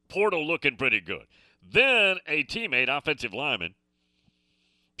 the portal looking pretty good. Then a teammate, offensive lineman,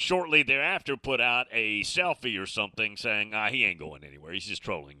 shortly thereafter put out a selfie or something saying, he ain't going anywhere. He's just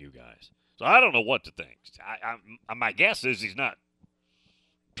trolling you guys. So I don't know what to think. My guess is he's not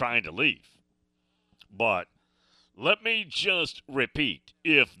trying to leave. But let me just repeat.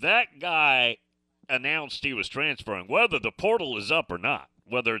 If that guy announced he was transferring, whether the portal is up or not,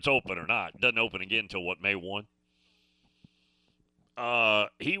 whether it's open or not, doesn't open again until, May 1?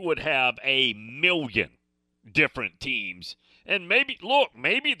 He would have 1 million different teams. And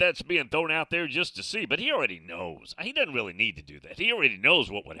maybe that's being thrown out there just to see, but he already knows. He doesn't really need to do that. He already knows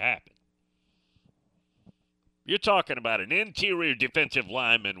what would happen. You're talking about an interior defensive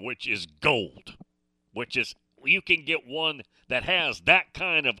lineman, which is gold, which is, you can get one that has that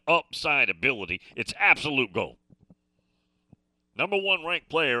kind of upside ability. It's absolute gold. Number 1 ranked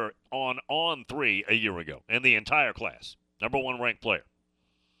player on 3 a year ago in the entire class. Number 1 ranked player.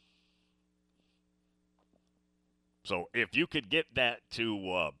 So if you could get that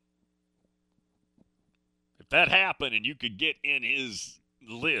to, if that happened and you could get in his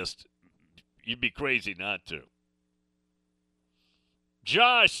list, you'd be crazy not to.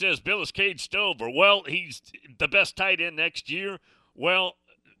 Josh says, Bill is Cade Stover. Well, he's the best tight end next year. Well,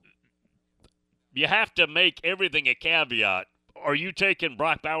 you have to make everything a caveat. Are you taking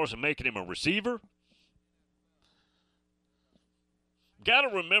Brock Bowers and making him a receiver? Got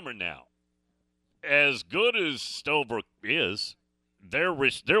to remember now, as good as Stover is, they're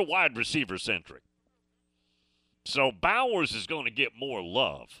wide receiver centric. So Bowers is going to get more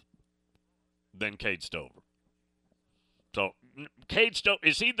love than Cade Stover. So Cade Stover,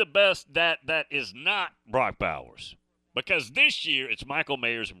 is he the best that is not Brock Bowers? Because this year it's Michael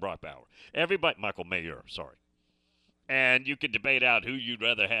Mayers and Brock Bowers. Michael Mayer, sorry. And you could debate out who you'd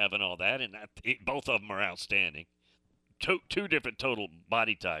rather have and all that, and both of them are outstanding. Two different total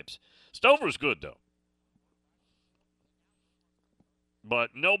body types. Stover's good, though.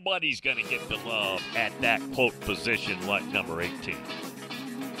 But nobody's going to get the love at that, quote, position like number 18.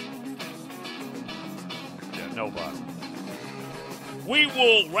 Yeah, nobody. We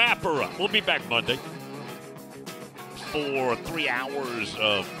will wrap her up. We'll be back Monday for 3 hours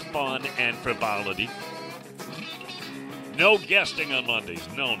of fun and frivolity. No guesting on Mondays.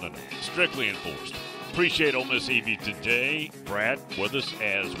 No. Strictly enforced. Appreciate Ole Miss Evie today. Brad with us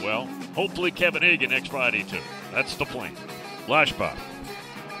as well. Hopefully Kevin Hagan next Friday, too. That's the plan. Lash Bob.